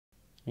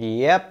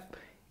Yep,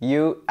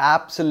 you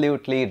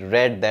absolutely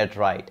read that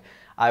right.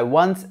 I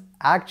once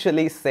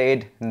actually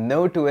said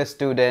no to a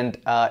student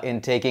in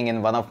taking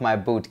in one of my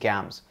boot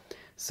camps.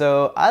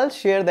 So I'll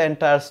share the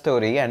entire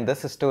story, and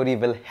this story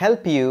will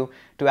help you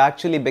to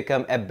actually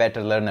become a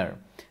better learner.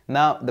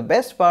 Now, the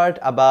best part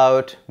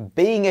about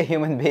being a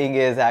human being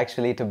is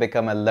actually to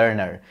become a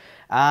learner.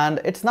 And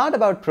it's not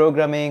about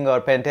programming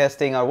or pen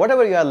testing or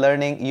whatever you are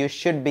learning, you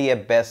should be a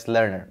best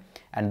learner.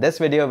 And this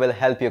video will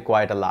help you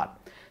quite a lot.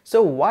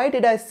 So why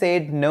did I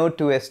say no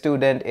to a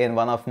student in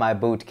one of my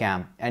boot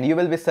camp? And you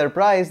will be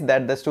surprised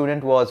that the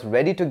student was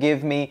ready to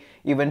give me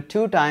even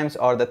 2 times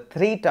or the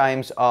 3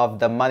 times of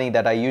the money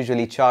that I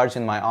usually charge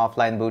in my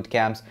offline boot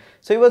camps.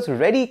 So he was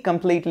ready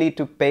completely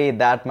to pay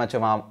that much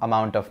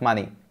amount of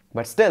money.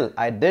 But still,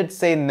 I did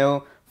say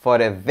no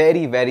for a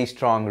very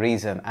strong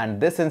reason.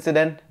 And this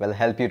incident will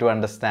help you to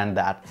understand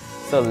that.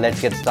 So let's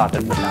get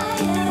started with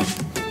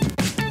that.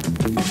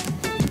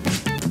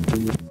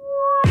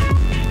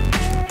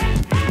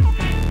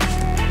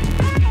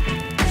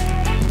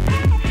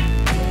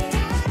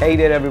 Hey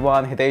there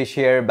everyone, Hitesh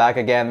here, back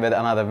again with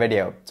another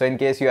video. So in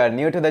case you are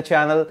new to the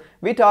channel,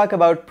 we talk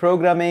about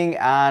programming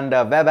and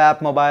web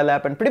app, mobile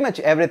app and pretty much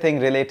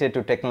everything related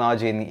to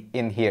technology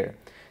in here.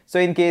 So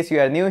in case you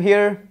are new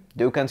here,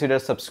 do consider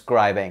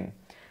subscribing.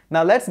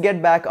 Now let's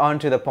get back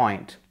onto the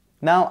point.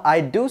 Now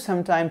I do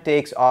sometimes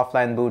take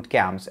offline boot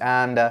camps,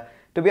 and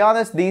to be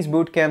honest, these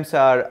boot camps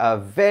are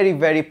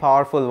very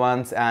powerful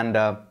ones, and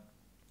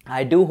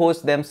I do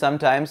host them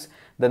sometimes.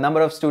 The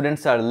number of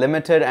students are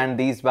limited and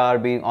these are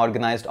being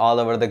organized all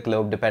over the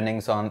globe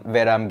depending on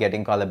where I'm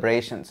getting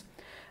collaborations.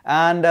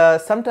 And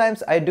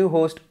sometimes I do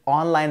host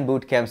online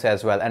boot camps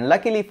as well. And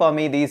luckily for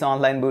me, these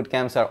online boot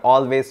camps are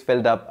always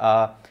filled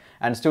up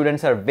and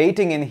students are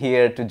waiting in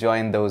here to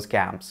join those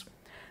camps.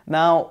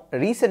 Now,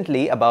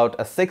 recently,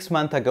 about 6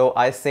 months ago,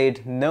 I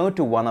said no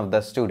to one of the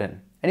students.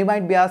 And you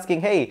might be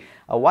asking, hey,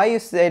 why you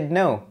said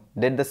no?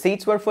 Did the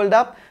seats were filled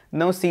up?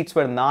 No, seats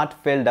were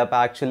not filled up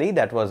actually.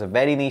 That was a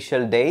very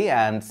initial day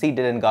and seat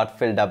didn't got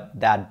filled up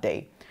that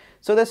day.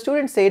 So the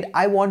student said,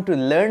 I want to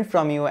learn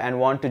from you and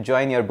want to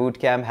join your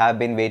bootcamp. Have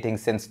been waiting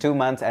since 2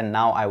 months and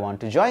now I want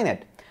to join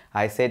it.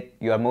 I said,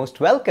 you are most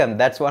welcome.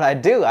 That's what I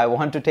do. I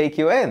want to take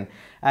you in.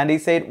 And he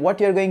said,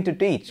 what you're going to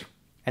teach?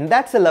 And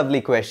that's a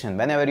lovely question.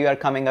 Whenever you are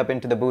coming up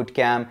into the boot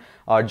camp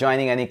or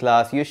joining any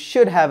class, you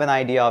should have an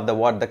idea of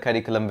what the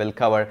curriculum will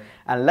cover.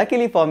 And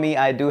luckily for me,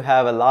 I do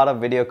have a lot of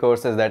video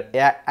courses that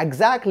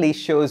exactly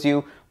shows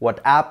you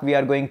what app we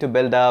are going to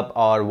build up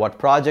or what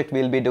project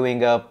we'll be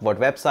doing up, what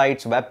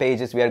websites, web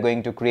pages we are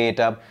going to create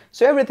up.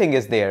 So everything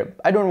is there.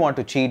 I don't want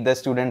to cheat the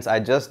students. I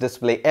just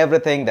display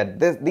everything that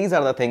these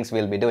are the things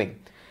we'll be doing.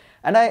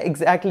 And I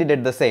exactly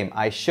did the same.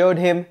 I showed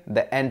him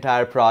the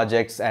entire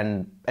projects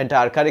and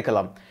entire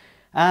curriculum.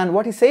 And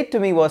what he said to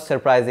me was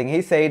surprising.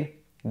 He said,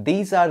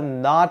 these are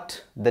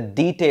not the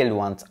detailed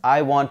ones.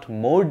 I want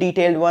more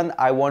detailed one.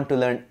 I want to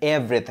learn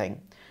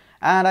everything.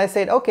 And I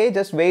said, okay,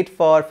 just wait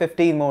for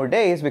 15 more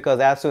days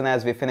because as soon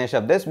as we finish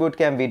up this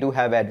bootcamp, we do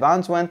have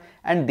advanced one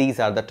and these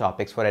are the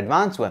topics for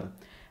advanced one.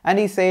 And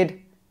he said,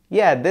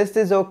 yeah, this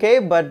is okay,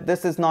 but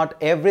this is not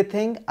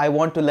everything. I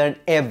want to learn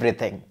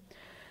everything.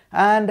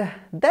 And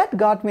that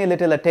got me a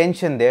little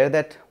attention there,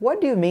 that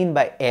what do you mean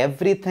by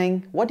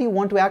everything? What do you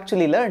want to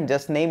actually learn?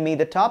 Just name me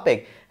the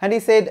topic. And he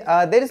said,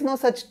 there is no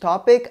such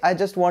topic. I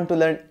just want to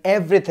learn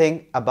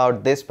everything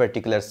about this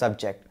particular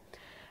subject.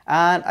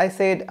 And I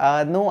said,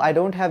 no, I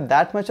don't have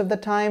that much of the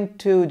time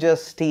to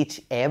just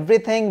teach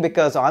everything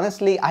because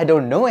honestly, I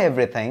don't know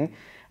everything.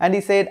 And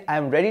he said,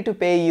 I'm ready to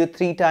pay you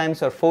 3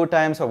 times or 4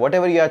 times or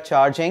whatever you are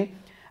charging.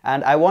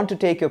 And I want to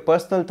take your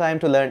personal time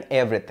to learn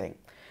everything.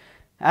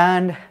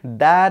 And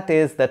that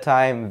is the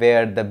time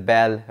where the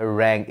bell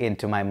rang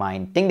into my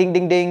mind. Ding, ding,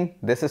 ding, ding.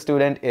 This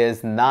student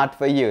is not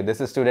for you. This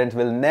student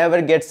will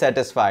never get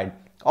satisfied.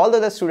 Although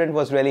the student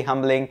was really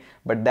humbling,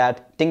 but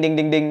that ding, ding,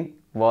 ding, ding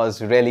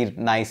was really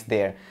nice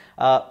there.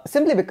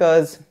 Simply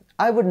because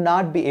I would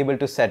not be able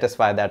to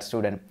satisfy that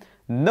student.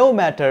 No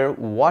matter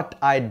what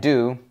I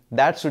do,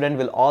 that student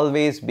will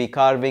always be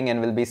carving and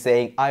will be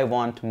saying, I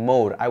want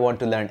more. I want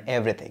to learn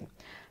everything.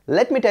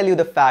 Let me tell you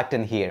the fact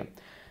in here.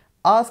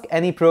 Ask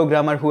any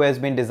programmer who has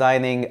been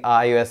designing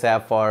iOS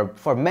app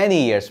for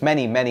many years,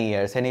 many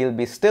years, and he'll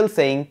be still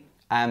saying,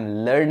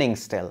 I'm learning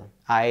still.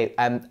 I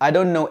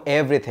don't know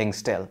everything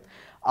still.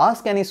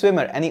 Ask any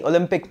swimmer, any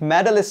Olympic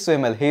medalist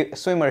swimmer,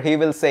 he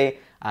will say,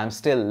 I'm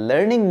still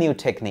learning new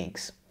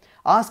techniques.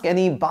 Ask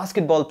any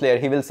basketball player,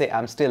 he will say,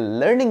 I'm still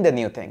learning the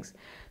new things.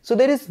 So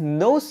there is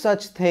no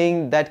such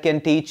thing that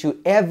can teach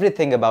you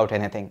everything about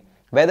anything.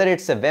 Whether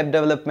it's a web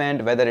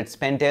development, whether it's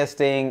pen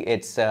testing,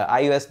 it's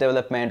iOS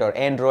development or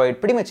Android,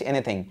 pretty much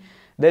anything.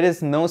 There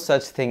is no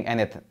such thing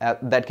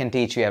that can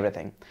teach you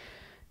everything.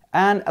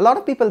 And a lot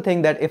of people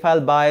think that if I'll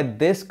buy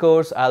this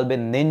course, I'll be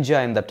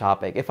ninja in the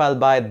topic. If I'll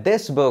buy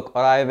this book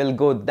or I will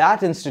go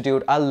that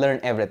institute, I'll learn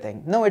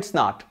everything. No, it's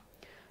not.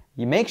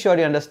 You make sure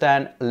you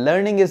understand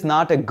learning is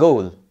not a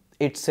goal.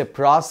 It's a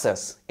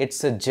process.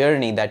 It's a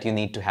journey that you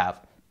need to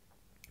have.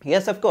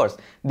 Yes, of course,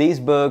 these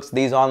books,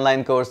 these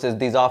online courses,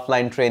 these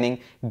offline training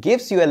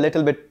gives you a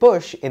little bit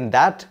push in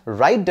that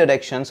right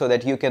direction so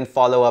that you can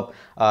follow up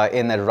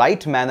in a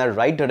right manner,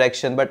 right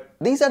direction. But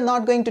these are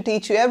not going to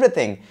teach you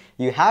everything.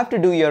 You have to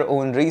do your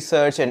own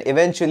research, and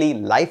eventually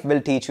life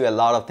will teach you a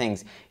lot of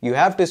things. You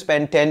have to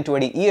spend 10,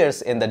 20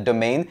 years in the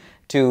domain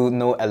to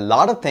know a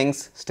lot of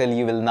things. Still,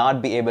 you will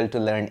not be able to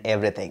learn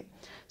everything.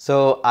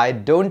 So I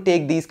don't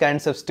take these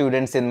kinds of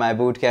students in my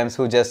boot camps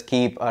who just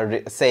keep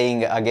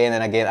saying again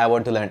and again, I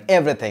want to learn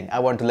everything, I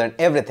want to learn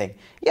everything.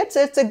 Yes,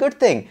 it's a good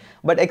thing,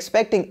 but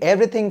expecting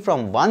everything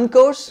from one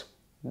course,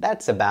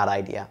 that's a bad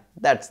idea.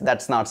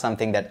 That's not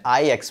something that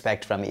I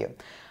expect from you.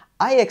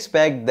 I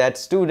expect that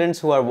students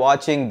who are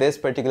watching this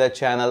particular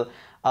channel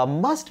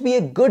must be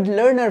a good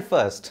learner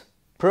first.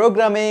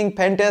 Programming,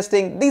 pen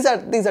testing, these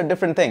are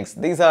different things.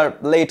 These are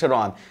later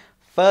on.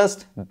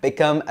 First,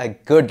 become a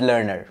good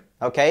learner.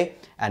 Okay,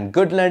 and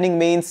good learning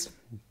means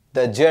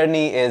the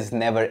journey is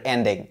never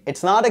ending.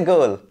 It's not a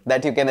goal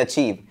that you can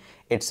achieve.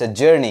 It's a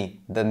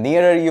journey. The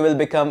nearer you will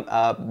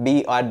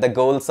be at the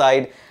goal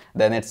side,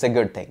 then it's a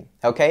good thing.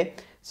 Okay,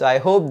 so I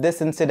hope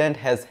this incident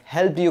has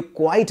helped you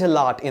quite a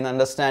lot in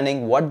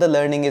understanding what the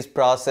learning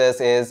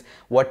process is,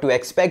 what to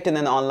expect in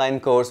an online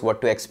course, what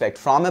to expect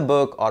from a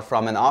book or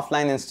from an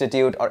offline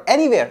institute or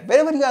anywhere,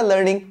 wherever you are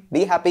learning.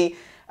 Be happy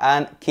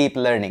and keep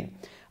learning.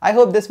 I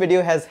hope this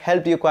video has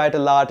helped you quite a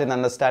lot in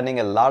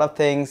understanding a lot of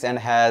things and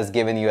has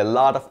given you a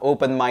lot of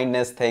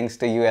open-mindedness thanks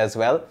to you as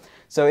well.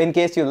 So in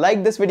case you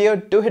like this video,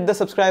 do hit the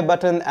subscribe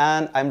button,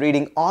 and I'm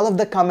reading all of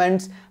the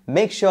comments.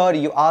 Make sure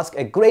you ask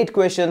a great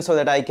question so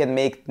that I can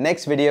make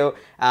next video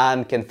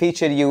and can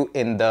feature you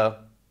in the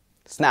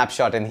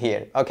snapshot in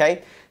here.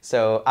 Okay,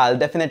 so I'll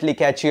definitely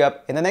catch you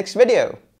up in the next video.